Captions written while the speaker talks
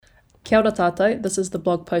Kia ora tātou, this is the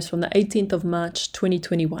blog post from the 18th of March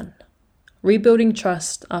 2021. Rebuilding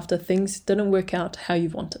trust after things didn't work out how you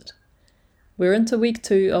wanted. We're into week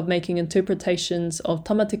 2 of making interpretations of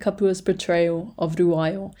Tamati Kapua's betrayal of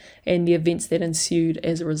Ruaio and the events that ensued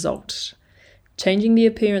as a result. Changing the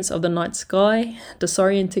appearance of the night sky,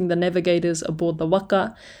 disorienting the navigators aboard the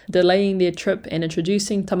waka, delaying their trip and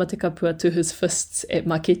introducing Tamati Kapua to his fists at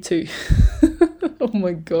Maketu. Oh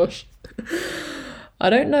my gosh. I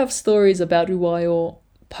don't know of stories about Ruaio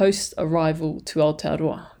post-arrival to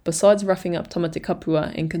Aotearoa, besides roughing up Tamati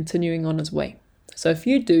Kapua and continuing on his way. So if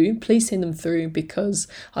you do, please send them through because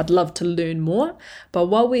I'd love to learn more. But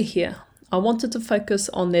while we're here, I wanted to focus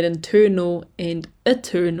on that internal and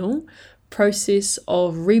eternal process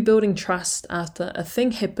of rebuilding trust after a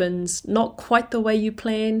thing happens not quite the way you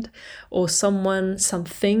planned, or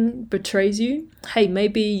something betrays you. Hey,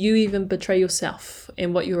 maybe you even betray yourself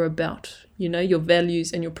and what you're about, your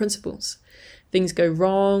values and your principles. Things go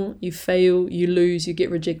wrong, you fail, you lose, you get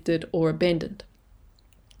rejected or abandoned.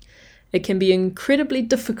 It can be incredibly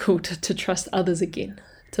difficult to trust others again,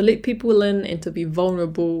 to let people in and to be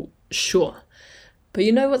vulnerable, sure. But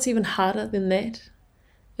you know what's even harder than that?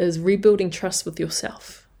 Is rebuilding trust with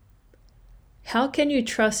yourself. How can you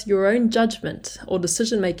trust your own judgment or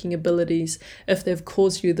decision-making abilities if they've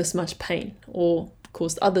caused you this much pain or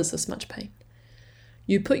caused others this much pain?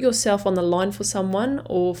 You put yourself on the line for someone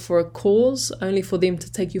or for a cause only for them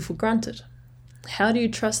to take you for granted. How do you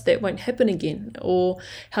trust that won't happen again? Or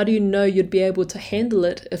how do you know you'd be able to handle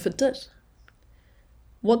it if it did?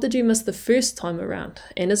 What did you miss the first time around?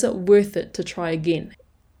 And is it worth it to try again?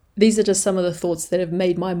 These are just some of the thoughts that have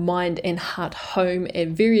made my mind and heart home at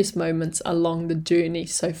various moments along the journey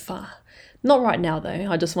so far. Not right now though,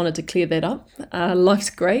 I just wanted to clear that up. Life's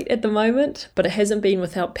great at the moment, but it hasn't been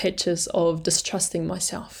without patches of distrusting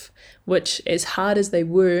myself, which, as hard as they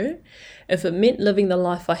were, if it meant living the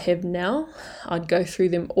life I have now, I'd go through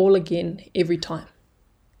them all again every time.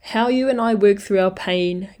 How you and I work through our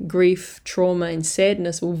pain, grief, trauma and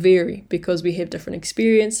sadness will vary because we have different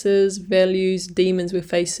experiences, values, demons we're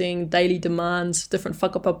facing, daily demands, different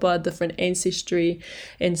whakapapa, different ancestry,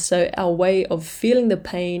 and so our way of feeling the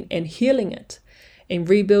pain and healing it and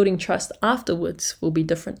rebuilding trust afterwards will be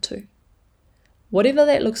different too. Whatever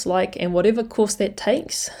that looks like and whatever course that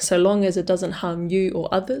takes, so long as it doesn't harm you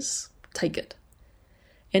or others, take it.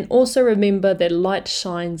 And also remember that light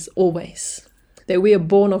shines always. That we are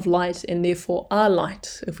born of light and therefore are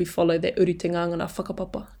light if we follow that uritengangana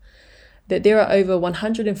whakapapa. That there are over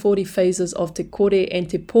 140 phases of te kore and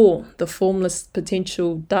te pō, the formless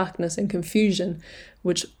potential darkness and confusion,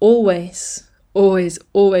 which always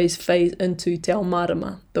phase into te ao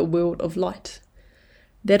marama, the world of light.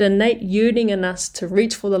 That innate yearning in us to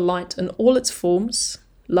reach for the light in all its forms,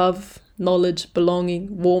 love, knowledge,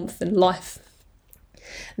 belonging, warmth and life.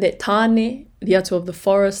 That Tāne, the atu of the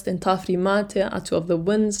forest, and Tāwhiri Mātea, atu of the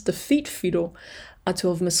winds, defeat Whiro,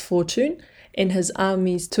 atu of misfortune, and his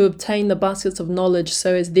armies to obtain the baskets of knowledge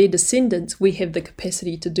so as their descendants we have the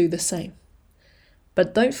capacity to do the same.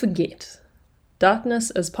 But don't forget,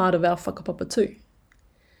 darkness is part of our whakapapa too.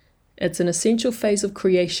 It's an essential phase of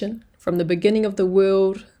creation, from the beginning of the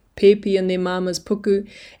world, pepi and their mama's puku,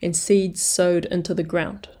 and seeds sowed into the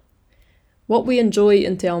ground. What we enjoy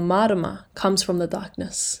in te ao marama comes from the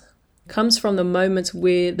darkness, comes from the moments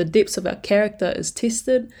where the depths of our character is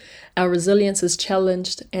tested, our resilience is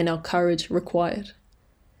challenged, and our courage required.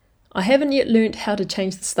 I haven't yet learnt how to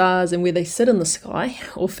change the stars and where they sit in the sky,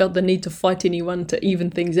 or felt the need to fight anyone to even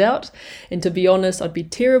things out, and to be honest, I'd be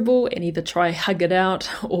terrible and either try hug it out,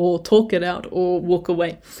 or talk it out, or walk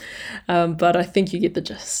away. But I think you get the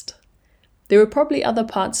gist. There were probably other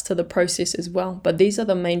parts to the process as well, but these are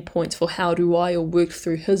the main points for how Ruaio worked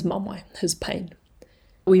through his mamae, his pain.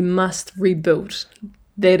 We must rebuild.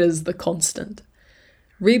 That is the constant.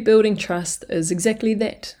 Rebuilding trust is exactly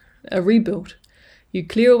that, a rebuild. You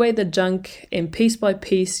clear away the junk and piece by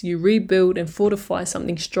piece you rebuild and fortify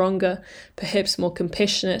something stronger, perhaps more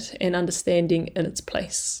compassionate and understanding in its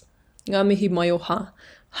place. Ngā mihi mai o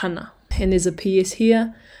hana. And there's a PS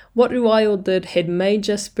here. What Ruaio did had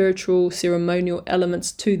major spiritual ceremonial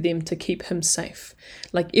elements to them to keep him safe,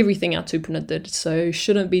 like everything our tupuna did, so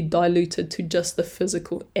shouldn't be diluted to just the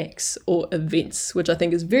physical acts or events, which I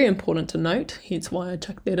think is very important to note, hence why I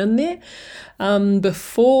chucked that in there.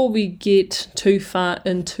 Before we get too far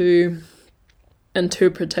into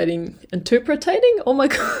interpreting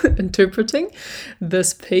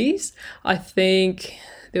this piece, I think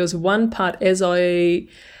there was one part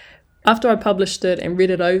after I published it and read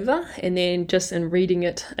it over, and then just in reading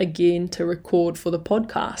it again to record for the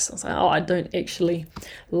podcast, I was like, I don't actually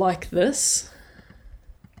like this.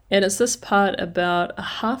 And it's this part about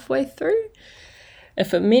halfway through.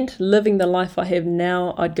 If it meant living the life I have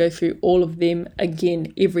now, I'd go through all of them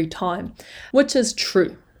again every time, which is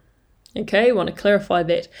true. Okay, I want to clarify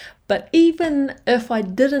that. But even if I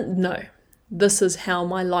didn't know this is how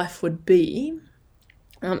my life would be,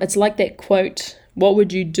 it's like that quote, what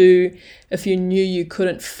would you do if you knew you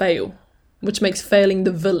couldn't fail? Which makes failing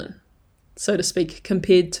the villain, so to speak,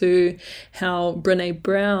 compared to how Brené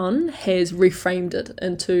Brown has reframed it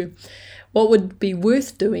into what would be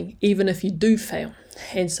worth doing even if you do fail.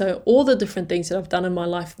 And so all the different things that I've done in my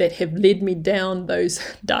life that have led me down those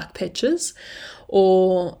dark patches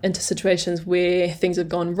or into situations where things have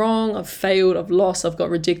gone wrong, I've failed, I've lost, I've got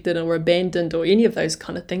rejected or abandoned or any of those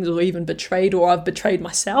kind of things, or even betrayed, or I've betrayed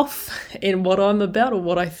myself and what I'm about or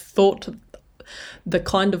what I thought the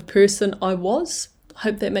kind of person I was. I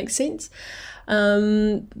hope that makes sense.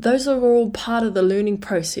 Those are all part of the learning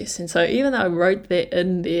process. And so even though I wrote that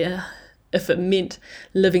in there, if it meant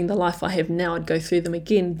living the life I have now, I'd go through them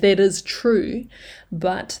again. That is true,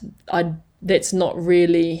 but that's not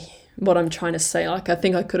really what I'm trying to say. Like, I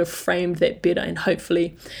think I could have framed that better, and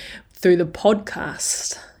hopefully through the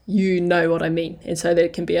podcast, you know what I mean. And so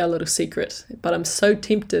that can be our little secret. But I'm so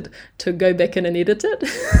tempted to go back in and edit it.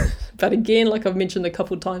 But again, like I've mentioned a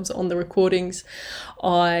couple of times on the recordings,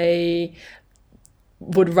 I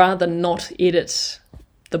would rather not edit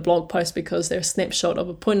the blog post because they're a snapshot of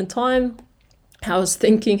a point in time, how I was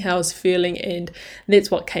thinking, how I was feeling, and that's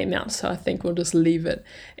what came out. So I think we'll just leave it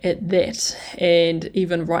at that. And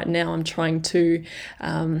even right now, I'm trying to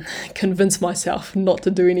convince myself not to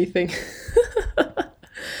do anything.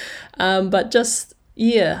 But just,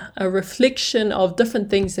 a reflection of different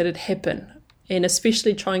things that had happened. And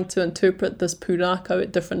especially trying to interpret this pūrākau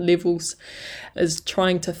at different levels is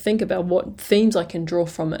trying to think about what themes I can draw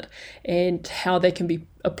from it and how they can be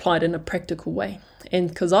applied in a practical way. And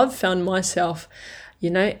because I've found myself,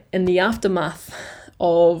 in the aftermath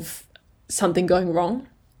of something going wrong,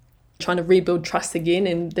 trying to rebuild trust again,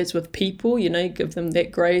 and that's with people, give them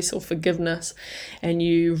that grace or forgiveness, and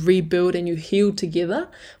you rebuild and you heal together,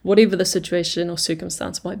 whatever the situation or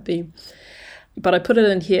circumstance might be. But I put it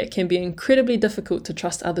in here, it can be incredibly difficult to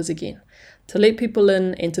trust others again, to let people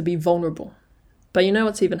in and to be vulnerable. But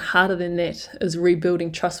what's even harder than that is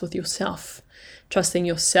rebuilding trust with yourself, trusting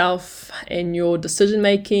yourself and your decision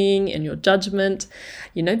making and your judgment,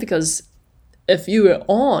 because if you were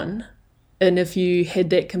on and if you had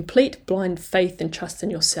that complete blind faith and trust in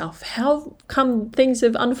yourself, how come things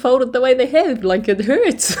have unfolded the way they have? Like, it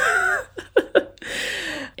hurts.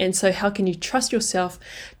 And so how can you trust yourself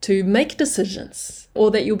to make decisions, or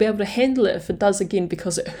that you'll be able to handle it if it does again,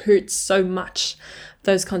 because it hurts so much,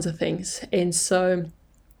 those kinds of things. And so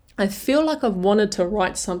I feel like I've wanted to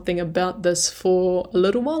write something about this for a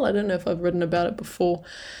little while. I don't know if I've written about it before.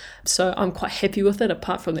 So I'm quite happy with it,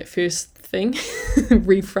 apart from that first thing,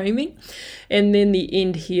 reframing. And then the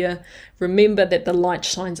end here, remember that the light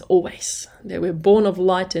shines always, that we're born of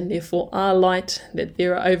light and therefore are light, that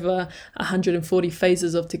there are over 140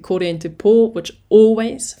 phases of Te Kore and Te Pō, which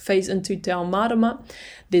always phase into Te Ao Marama.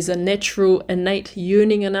 There's a natural, innate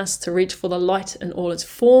yearning in us to reach for the light in all its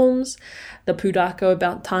forms. The pūrākau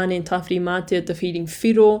about Tāne and Tawhiri Mātea defeating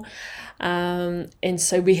whiro. And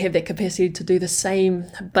so we have that capacity to do the same.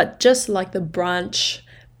 But just like the branch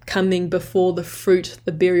coming before the fruit,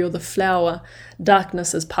 the berry or the flower,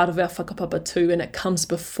 darkness is part of our whakapapa too, and it comes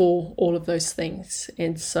before all of those things.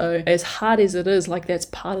 And so as hard as it is, like, that's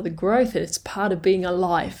part of the growth, it's part of being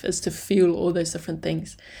alive, is to feel all those different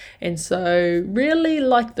things. And so really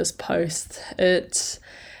like this post. It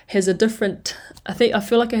has a different, I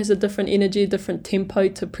feel like it has a different energy, different tempo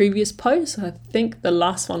to previous posts. I think the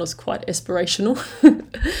last one was quite aspirational.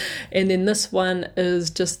 And then this one is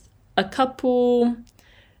just a couple,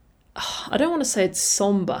 I don't want to say it's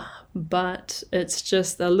somber, but it's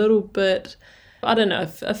just a little bit, I don't know,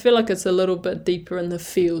 I feel like it's a little bit deeper in the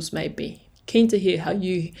feels maybe. Keen to hear how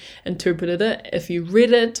you interpreted it. If you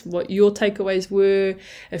read it, what your takeaways were,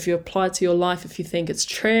 if you apply it to your life, if you think it's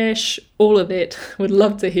trash, all of that. Would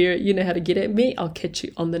love to hear it. You know how to get at me. I'll catch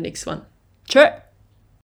you on the next one. Ciao.